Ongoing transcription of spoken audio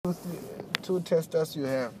2 testers you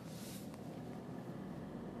have?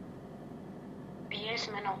 Yes,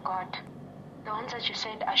 man of God. The ones that you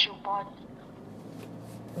said I should buy.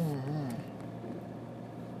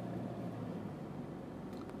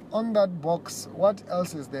 On that box, what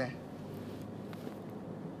else is there?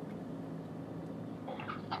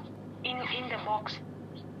 In the box.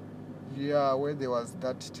 Yeah, where there was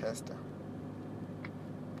that tester.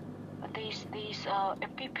 There's a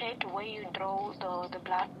pipette where you draw the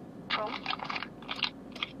blood from.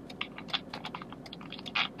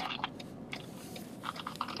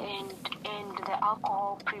 And the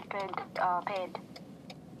alcohol prepared pad.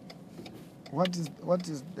 What is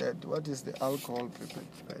that? What is the alcohol prepared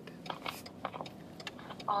pad?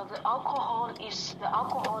 The alcohol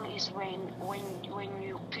is when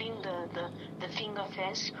you clean the finger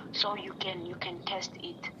first, so you can test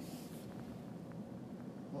it.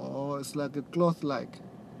 Oh, it's like a cloth like.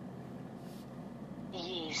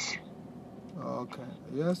 Yes. Okay.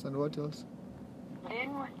 Yes, and what else?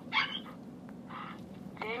 Then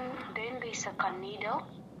there's a needle.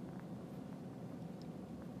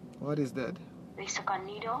 What is that? There's a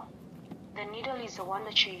needle. The needle is the one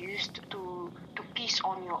that you use to piece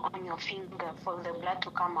on your finger for the blood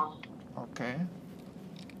to come out. Okay.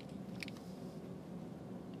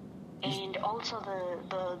 And also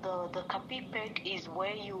the pipette is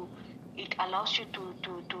where it allows you to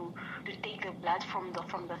take the blood from the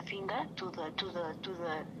finger to the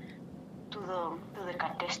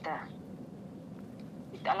catheter.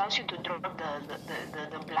 It allows you to drop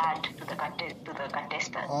the blood to the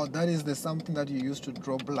catheter. Oh, that is the something that you use to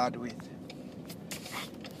draw blood with.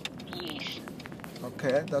 Yes.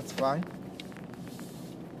 Okay, that's fine.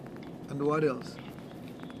 And what else?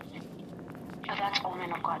 That's all,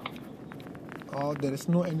 man of God. Oh, there is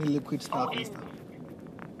no any liquid stuff. And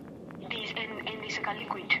there's a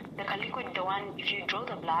liquid. The liquid, the one, if you draw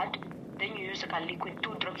the blood, then you use the liquid,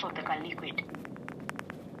 2 drops of the liquid.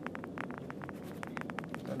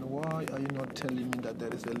 Then why are you not telling me that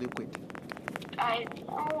there is a liquid? I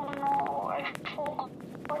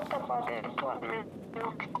forgot about that one.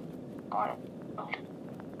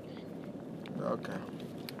 Okay.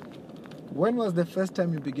 When was the first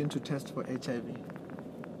time you began to test for HIV?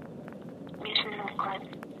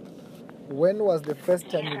 When was the first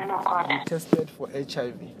time you tested for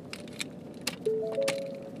HIV?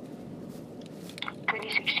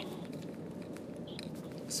 2016.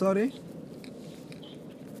 Sorry?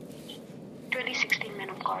 2016, man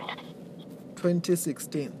of God.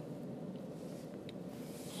 2016.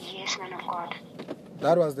 Yes, man of God.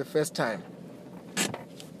 That was the first time?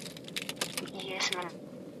 Yes, man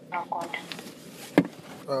of God.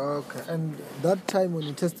 Okay. And that time when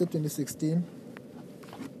you tested 2016,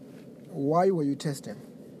 why were you testing?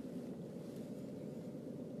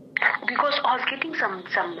 Because I was getting some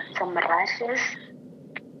rashes.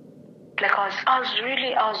 Like I was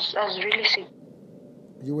really sick.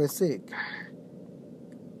 You were sick?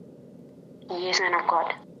 Yes, man of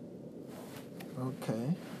God.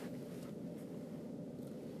 Okay.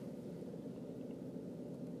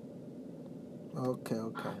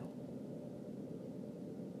 Okay.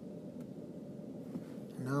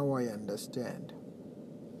 Now I understand.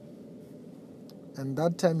 And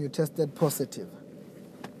that time you tested positive?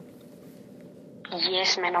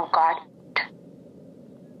 Yes, man of God.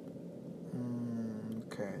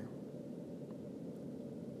 Okay.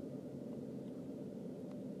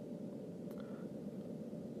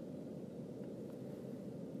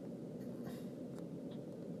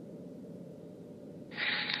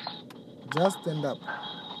 Just stand up.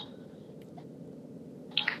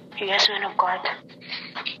 Yes, man of God.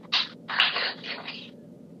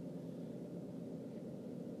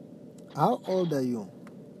 How old are you?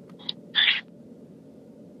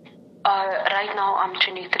 Right now I'm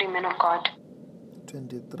 23, man of God.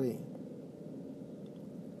 23.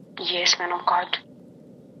 Yes, man of God.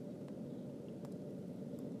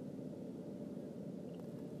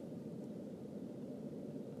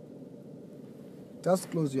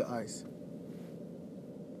 Just close your eyes.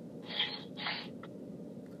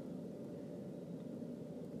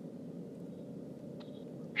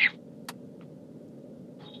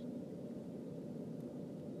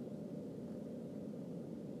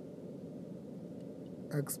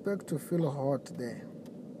 Expect to feel hot there.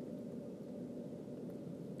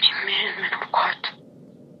 Amen, man of God.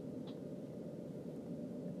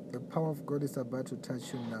 The power of God is about to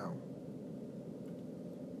touch you now.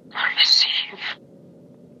 I receive.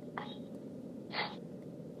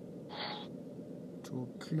 To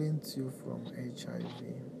cleanse you from HIV.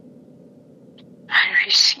 I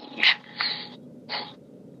receive.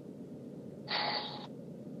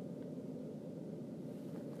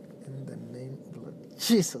 In the name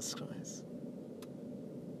Jesus Christ.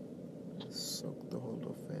 Soak the whole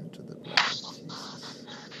of her into the blood of Jesus.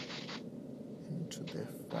 Into the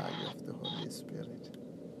fire of the Holy Spirit.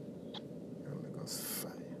 Holy Ghost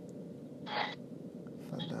fire.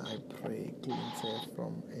 Father, I pray, cleanse her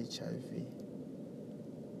from HIV.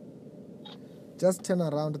 Just turn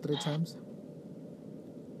around 3 times.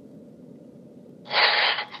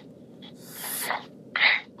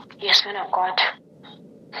 Yes, man of God.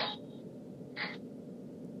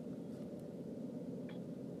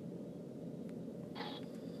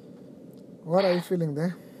 What are you feeling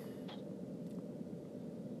there?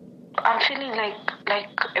 I'm feeling like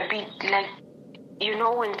a bit like, you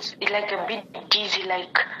know, when it's like a bit dizzy,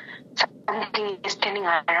 like something is turning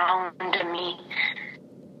around me.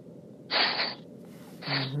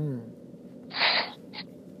 Mm-hmm.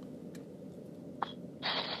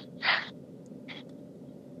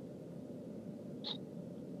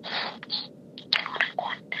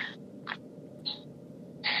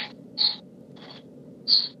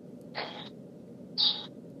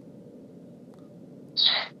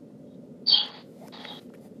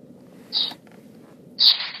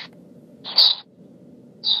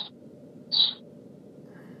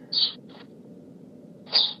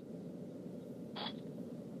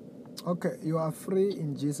 Okay, you are free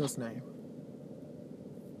in Jesus' name.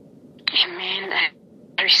 Amen.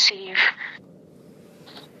 I receive.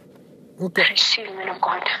 Okay. I receive, man of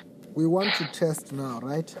God. We want to test now,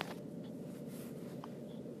 right?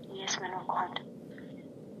 Yes, man of God.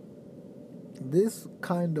 This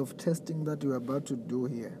kind of testing that you're about to do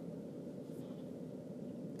here,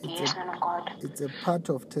 Yes, man of God. it's a part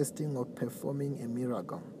of testing or performing a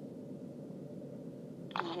miracle.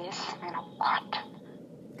 Yes, man of God.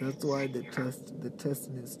 That's why the test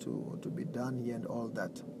needs to be done here and all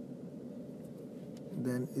that.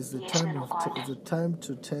 Then it's a time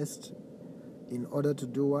to test in order to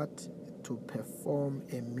do what? To perform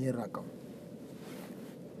a miracle.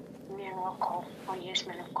 Miracle. Oh, yes,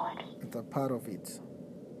 man of God. It's a part of it.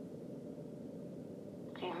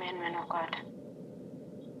 Amen, man of God.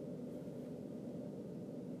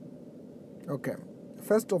 Okay.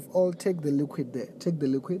 First of all, take the liquid there. Take the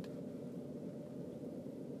liquid.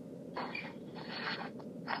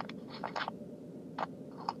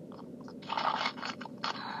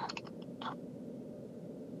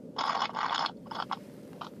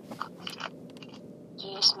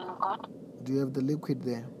 Yes, man of God. Do you have the liquid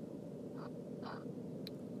there?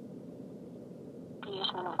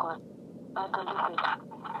 Yes, man of God. The liquid.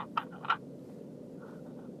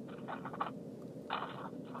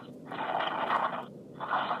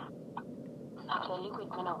 The liquid,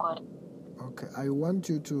 man of God. Okay. I want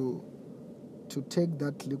you to take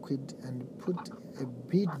that liquid and put a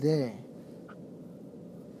bit there.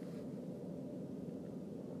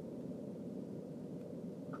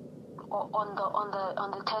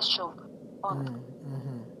 On the test tube.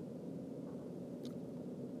 Mm-hmm.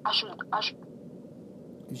 I should.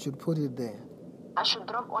 You should put it there. I should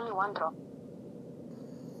drop only 1 drop.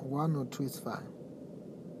 1 or 2 is fine.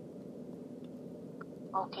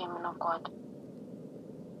 Okay, man of God.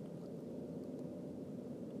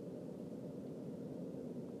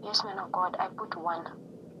 Yes, man of God. I put 1.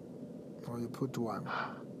 Or you put 1.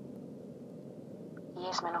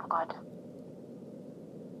 Yes, man of God.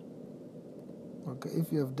 Okay,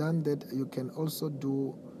 if you have done that, you can also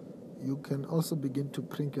begin to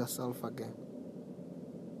prick yourself again.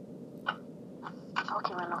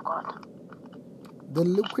 Okay, man of God. The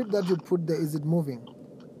liquid that you put there, is it moving?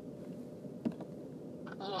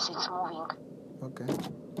 Yes, it's moving. Okay,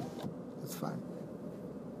 that's fine.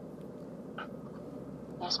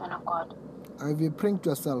 Yes, man of God. Have you pricked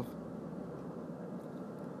yourself?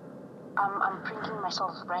 I'm printing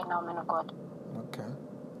myself right now, man of God. Okay.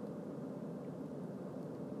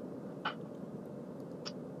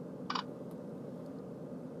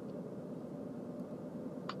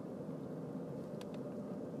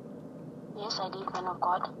 Yes, I did, man of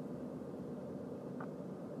God.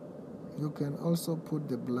 You can also put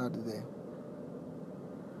the blood there.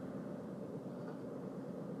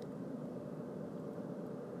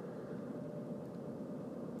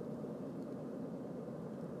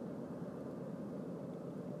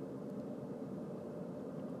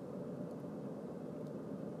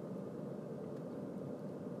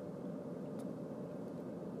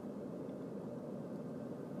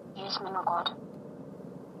 Yes, man of God.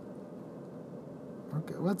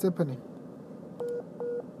 Okay, what's happening?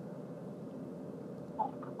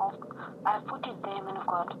 I put it there, man of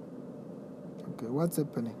God. Okay, what's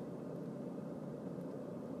happening?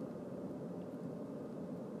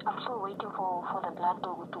 I'm still waiting for the blood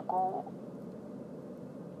to go.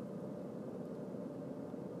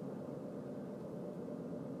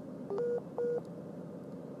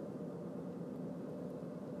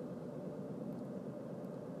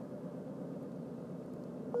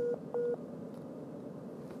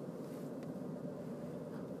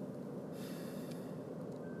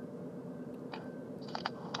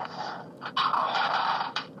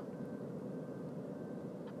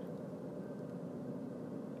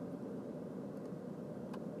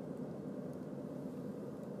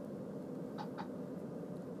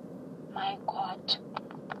 God.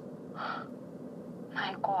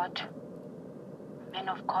 My God. Men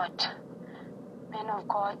of God. Men of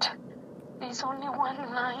God. There's only one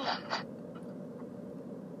line.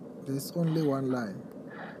 There's only one line.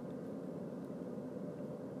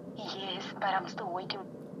 Yes, but I'm still waiting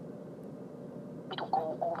to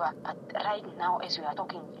go over. But right now, as we are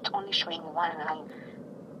talking, it's only showing one line.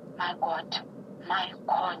 My God. My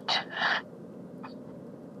God.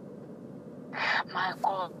 My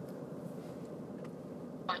God.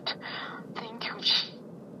 Thank you,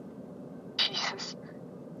 Jesus.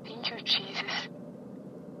 Thank you, Jesus.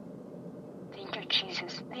 Thank you,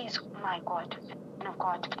 Jesus. Please, my God. No,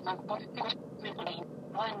 God. My God.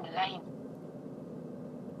 One line.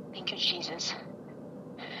 Thank you, Jesus.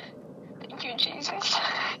 Thank you, Jesus.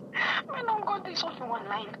 Man of God, there's only one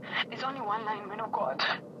line. There's only one line, man of God.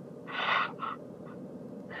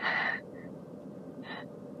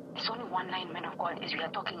 There's only one line, man of God, as we are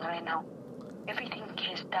talking right now. Everything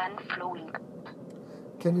is done flowing.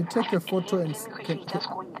 Can you take a photo and let me quickly just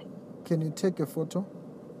go in there. can you take a photo?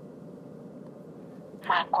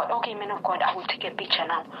 My God. Okay, man of God, I will take a picture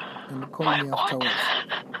now. And call me afterwards.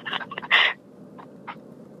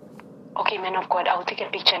 Okay, man of God, I will take a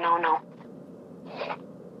picture now.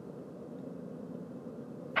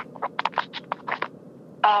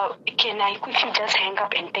 Can I quickly just hang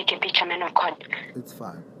up and take a picture, man of God? It's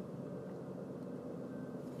fine.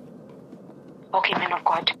 Okay, man of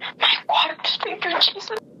God. My God, thank you,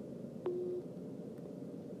 Jesus.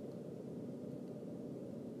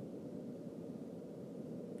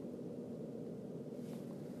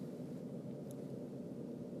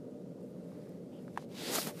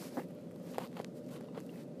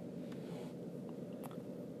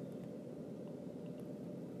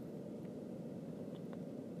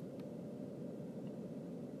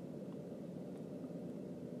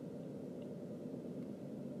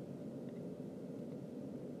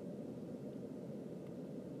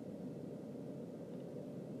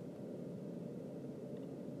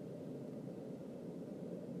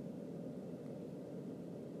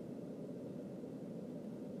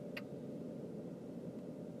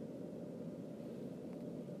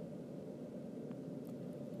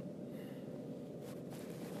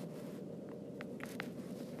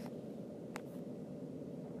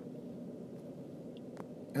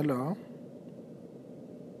 Hello?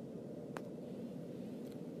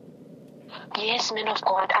 Yes, man of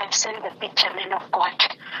God, I've sent the picture, man of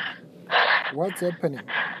God. What's happening?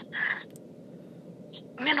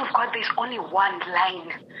 Man of God, there's only one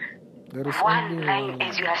line. There is One only line one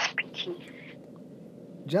as you are speaking.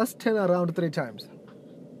 Just turn around 3 times.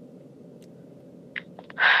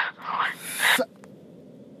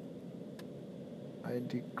 I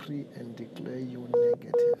decree and declare you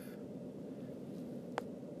negative.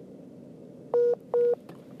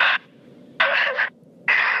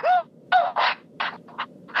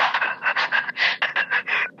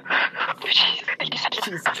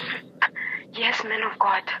 Jesus. Yes, man of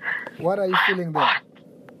God. What are you feeling there?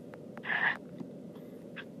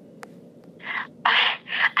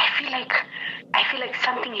 I feel like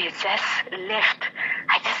something is just left.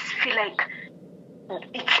 I just feel like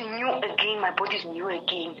it's new again. My body's new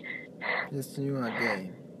again. It's new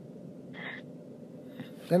again.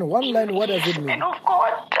 Then one line, what does it mean? Man of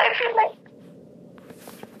God, I feel like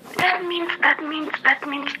that means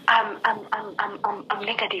I'm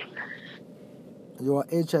negative. You are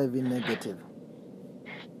HIV negative.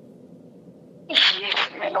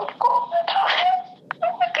 Yes, man of God.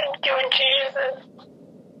 Thank you, Jesus.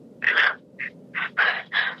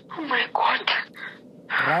 Oh my God.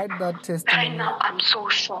 Write that testimony. Right now, I'm so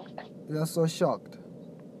shocked. You are so shocked.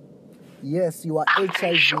 Yes, you are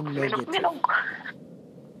HIV negative. Man of God.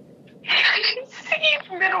 See,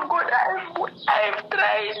 man of God, I've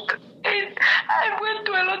tried. I went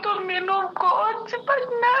to a lot of men of God, but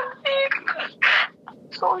nothing.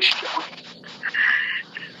 So shocked.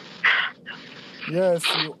 Yes,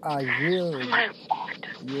 you are healed. Oh my God.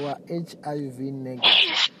 You are HIV negative.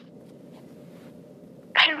 Yes.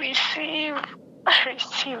 I receive,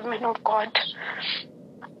 man of God.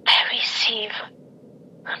 I receive.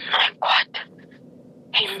 My God.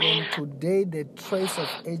 Amen. From today, the trace of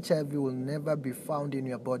HIV will never be found in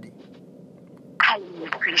your body. I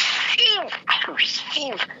receive.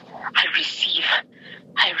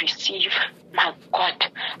 My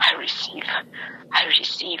God, I receive.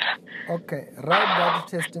 Okay, write that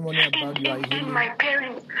testimony about your healing. And my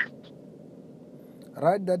parents.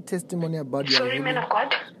 Write that testimony about your healing. Sorry, man of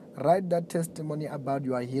God. Write that testimony about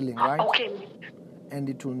your healing, right? Okay. And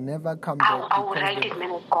it will never come back. I will write it,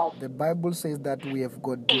 man of God. The Bible says that we have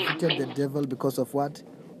got defeated the devil because of what?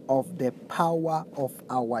 Of the power of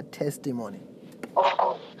our testimony.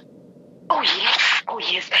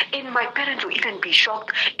 yes. And my parents will even be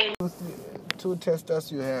shocked. And 2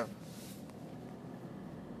 testers you have.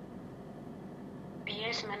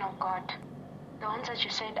 yes, man of God. The ones that you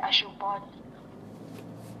said I should buy.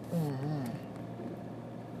 Mm-hmm.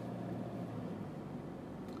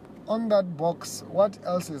 On that box, what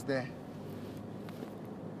else is there?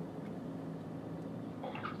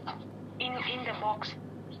 In the box.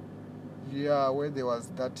 Yeah, where there was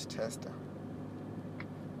that tester.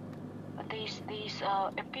 There's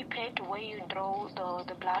a pipette where you draw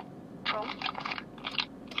the blood from.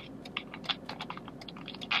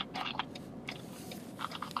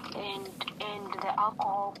 And the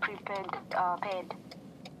alcohol prepared pad.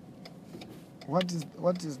 What is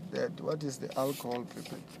that? What is the alcohol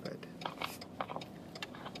prepared pad?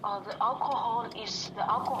 The alcohol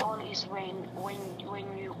is when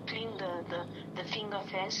you clean the finger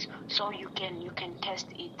first, so you can test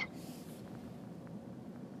it.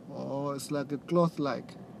 Oh, it's like a cloth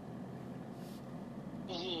like.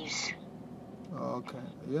 Yes. Okay.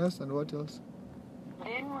 Yes, and what else?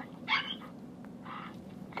 Then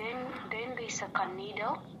there's a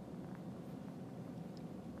needle.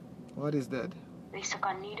 What is that? There's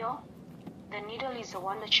a needle. The needle is the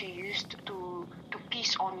one that you used to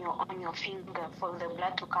piece on your finger for the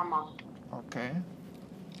blood to come out. Okay.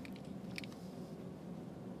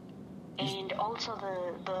 And also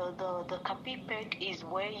the pipette is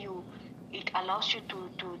where it allows you to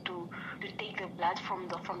take the blood from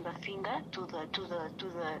the finger to the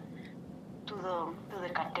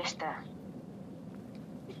catheter.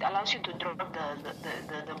 It allows you to drop the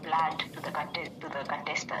blood to the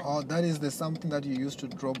catheter. Oh, that is something that you used to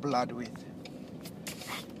draw blood with.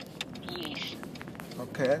 Yes.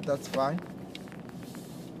 Okay, that's fine.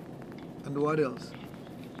 And what else?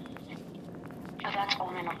 That's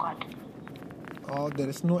all, man of God. Oh, there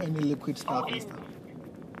is no any liquid stuff. And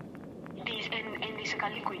there's a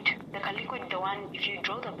liquid. The liquid, the one, if you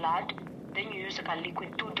draw the blood, then you use a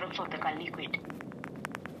liquid, 2 drops of the liquid.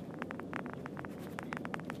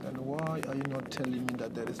 And why are you not telling me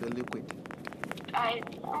that there is a liquid? I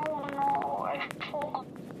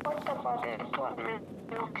forgot about it.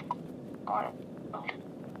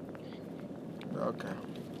 Okay.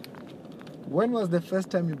 When was the first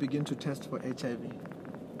time you began to test for HIV?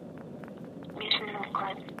 Yes, man of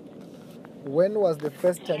God. When was the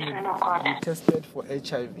first time you tested for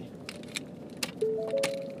HIV?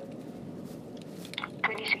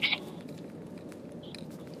 2016.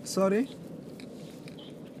 Sorry?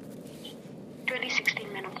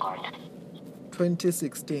 2016, man of God.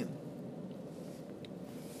 2016.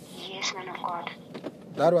 Yes, man of God.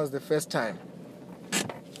 That was the first time.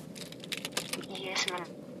 Yes, man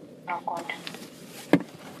of God.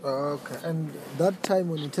 Okay. And that time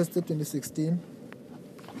when you tested 2016,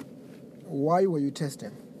 why were you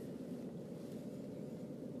testing?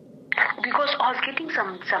 Because I was getting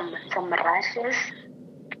some rashes.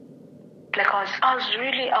 Like I was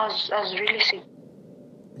really sick.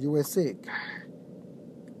 You were sick?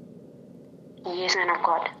 Yes, man of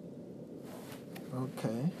God.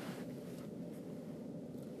 Okay.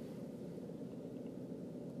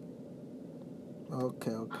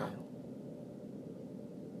 Okay.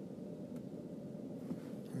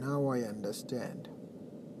 Now I understand.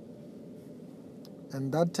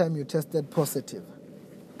 And that time you tested positive?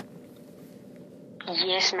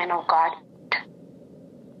 Yes, man of God.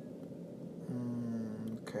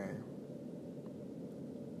 Okay.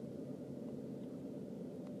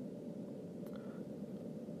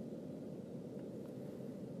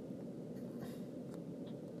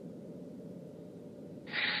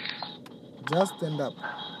 Just stand up.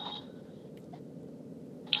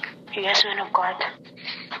 Yes, man of God.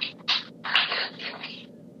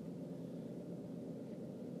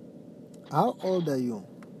 How old are you?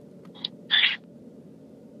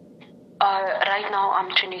 Right now I'm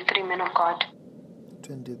 23, man of God.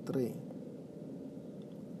 23.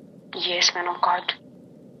 Yes, man of God.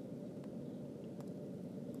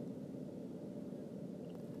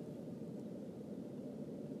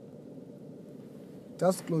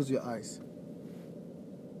 Just close your eyes.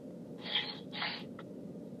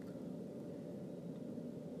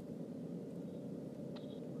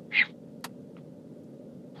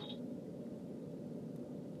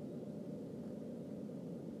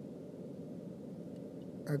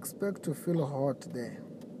 Expect to feel hot there.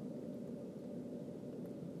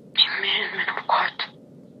 Amen, man of God.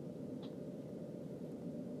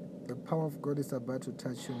 The power of God is about to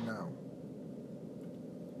touch you now.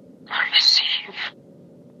 I receive.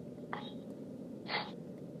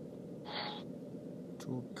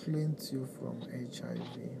 To cleanse you from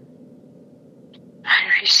HIV. I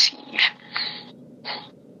receive.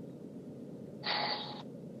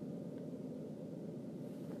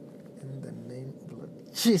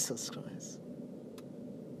 Jesus Christ.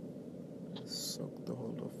 Soak the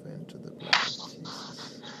whole of her into the blood of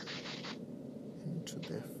Jesus, into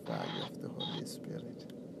the fire of the Holy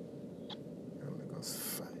Spirit. Holy Ghost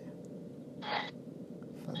fire.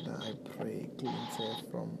 Father, I pray, cleanse her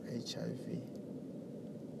from HIV.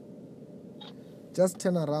 Just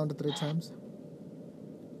turn around 3 times.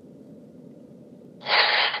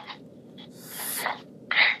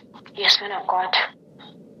 Yes, man of God.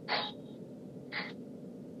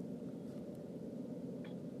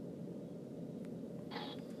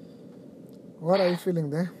 What are you feeling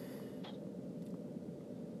there?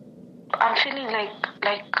 I'm feeling like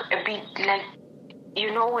a bit like,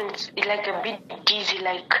 you know, when it's like a bit dizzy,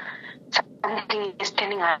 like something is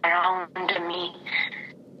turning around me.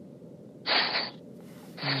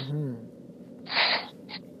 Mm-hmm.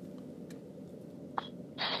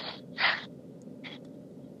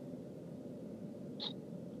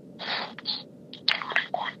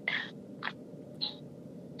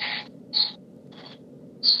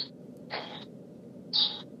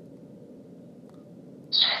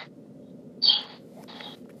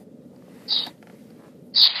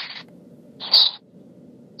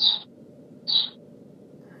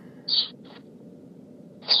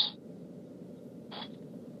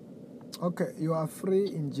 Okay, you are free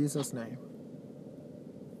in Jesus' name.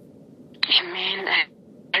 Amen.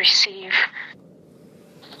 I receive.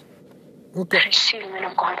 Okay. I receive, man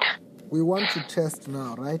of God. We want to test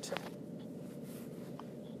now, right?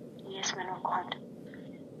 Yes, man of God.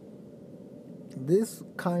 This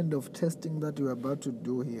kind of testing that we're about to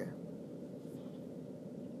do here,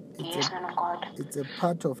 Yes, man of God. it's a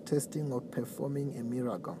part of testing of performing a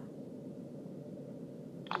miracle.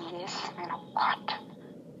 Yes, man of God.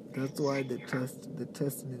 That's why the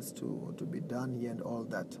test needs to be done here and all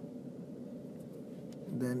that.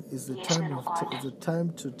 Then it's the Yes, time man of God. it's a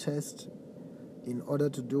time to test in order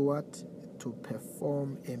to do what? To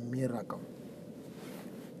perform a miracle.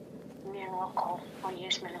 Miracle. Oh,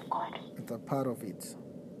 yes, man of God. It's a part of it.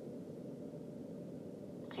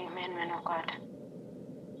 Amen, man of God.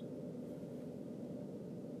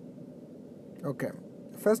 Okay.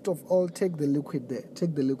 First of all, take the liquid there.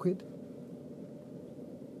 Take the liquid.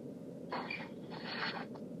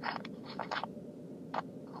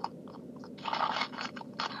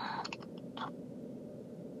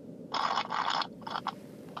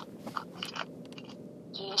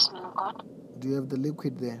 Yes, man of God. Do you have the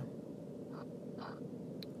liquid there?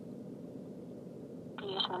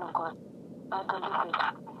 Yes, man of God. I the liquid.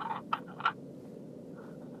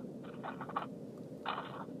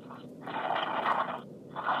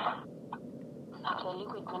 The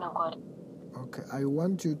liquid, man of God. Okay. I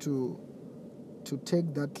want you to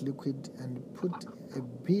take that liquid and put a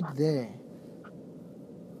bit there.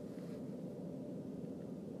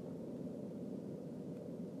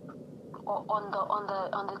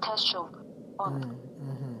 On the test tube.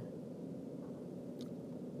 Mm-hmm.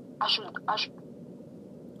 I should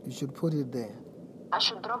You should put it there. I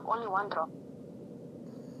should drop only 1 drop.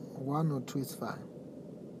 1 or 2 is fine.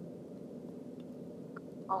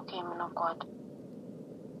 Okay, man of God.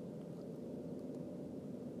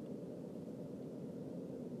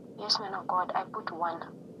 Yes, man of God. I put 1.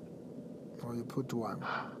 Or you put 1.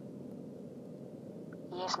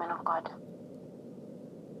 Yes, man of God.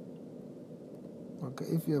 Okay,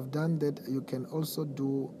 if you have done that, you can also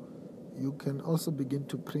begin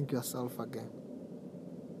to prick yourself again.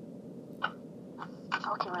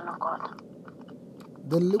 Okay, man of God.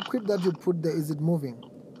 The liquid that you put there, is it moving?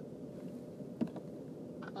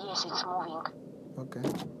 Yes, it's moving. Okay,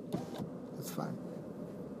 that's fine.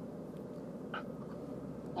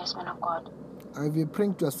 Yes, man of God. Have you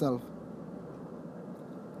pricked yourself?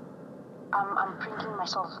 I'm printing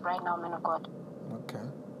myself right now, man of God. Okay.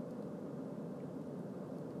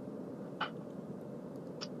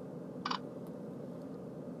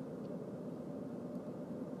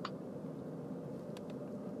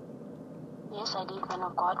 Yes, I did, man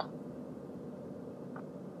of God.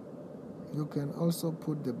 You can also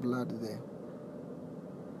put the blood there.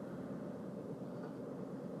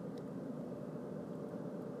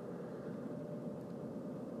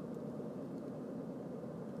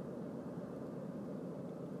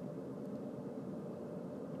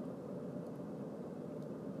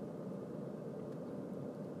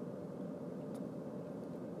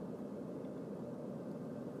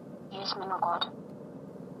 Yes, man of God.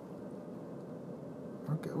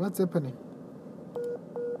 Okay, what's happening?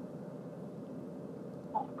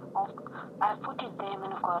 Oh, I put it there,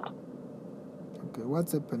 man of God. Okay,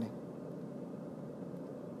 what's happening?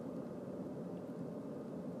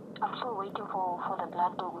 I'm still waiting for the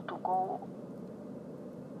blood to go.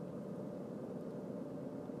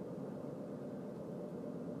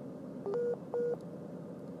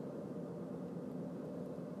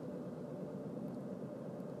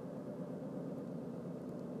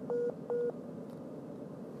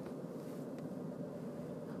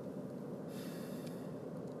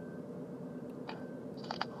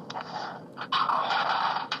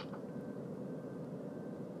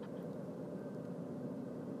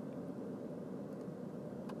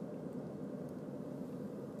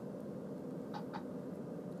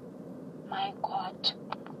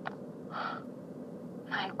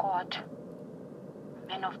 God.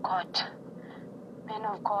 Men of God. Men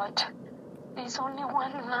of God. There's only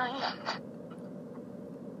one line.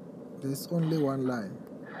 There's only one line.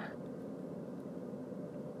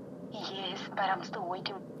 Yes, but I'm still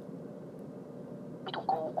waiting to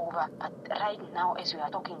go over. But right now, as we are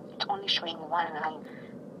talking, it's only showing one line.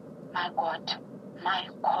 My God. My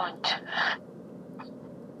God.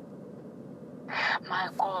 My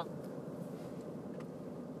God.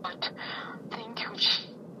 Thank you,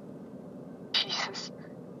 Jesus.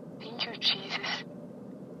 Thank you, Jesus.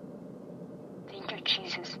 Thank you,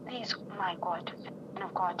 Jesus. Please, my God. Man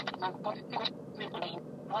of God. My God.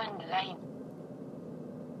 One line.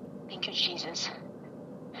 Thank you, Jesus.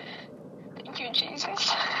 Thank you,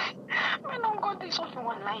 Jesus. Man of God, there's only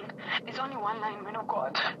one line. There's only one line, man of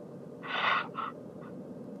God.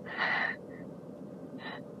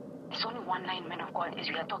 There's only one line, man of God, as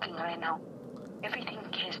we are talking right now. Everything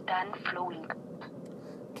is done flowing.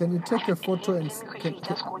 Can you take a photo and Let me quickly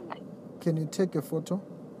just go in there. can you take a photo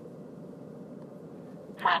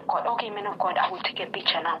My God. Okay, man of God, I will take a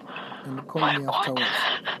picture now. and call My me God. afterwards?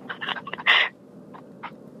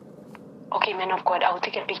 Okay, man of God, I will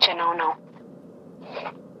take a picture now.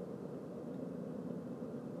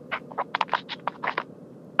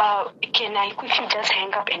 Can I quickly just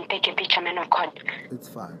hang up and take a picture, man of God? It's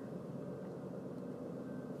fine.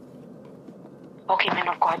 Okay, man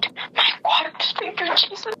of God. My God, thank you,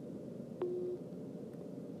 Jesus.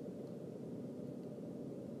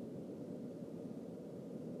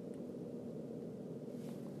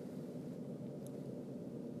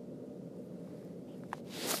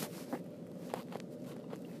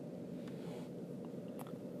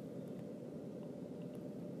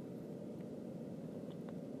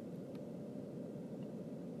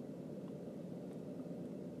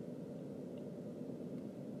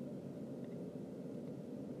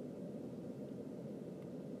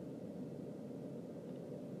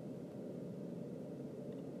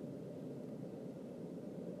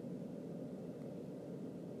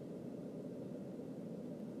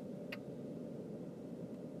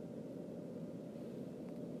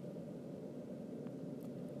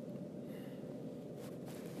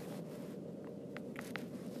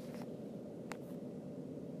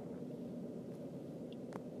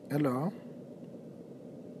 Hello?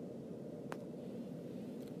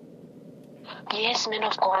 Yes, man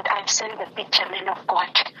of God, I've sent the picture, man of God.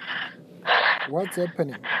 What's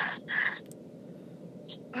happening?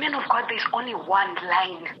 Man of God, there's only one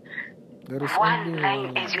line. There is One only line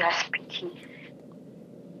one as you line. are speaking.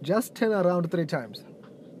 Just turn around 3 times.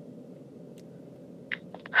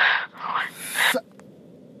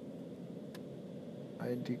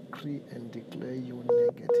 I decree and declare you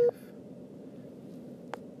negative.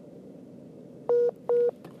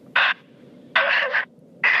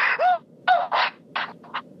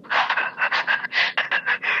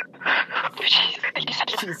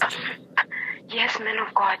 Jesus. Yes, man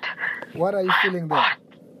of God. What are you feeling there?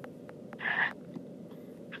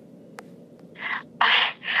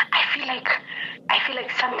 I feel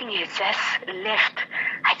like something is just left.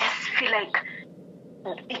 I just feel like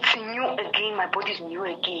it's new again. My body's new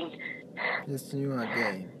again. It's new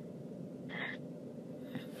again.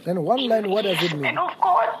 Then one line, what does it mean? Man of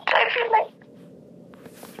God, I feel like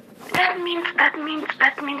that means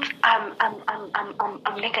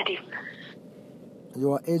I'm negative.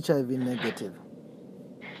 You are HIV negative.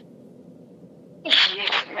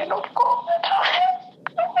 Yes, man of God.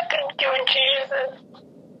 Thank you, Jesus.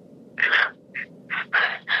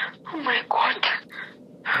 Oh my God.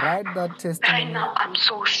 Write that testimony. Right now, I'm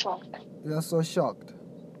so shocked. You are so shocked.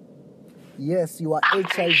 Yes, you are I'm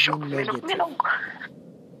very HIV shocked, negative. Man of God.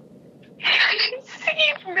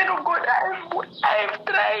 See, man of God, I've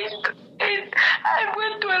tried. I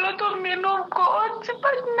went to a lot of men of God,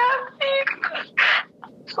 but nothing.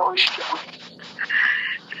 So shocked.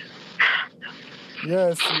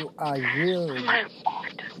 Yes, you are healed. Oh my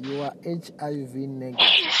God. You are HIV negative.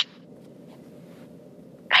 Yes.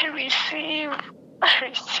 I receive,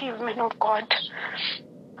 man of God.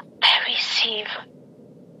 I receive.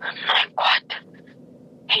 My God.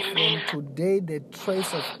 Amen. From today, the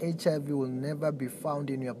trace of HIV will never be found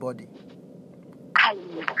in your body. I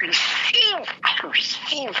receive.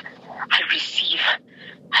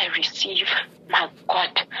 My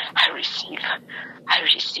God, I receive.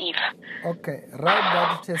 Okay, write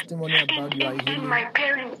that testimony about your healing. And my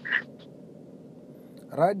parents.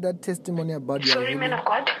 Write that testimony about your Sorry, healing. man of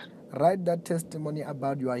God. Write that testimony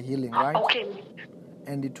about your healing, right? Okay.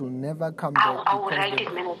 And it will never come back. I will write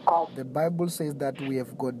it, man of God. The Bible says that we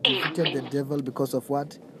have got defeated the devil because of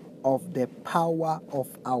what? Of the power of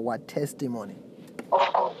our testimony. Of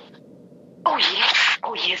course. Oh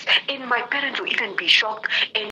yes, and my parents will even be shocked and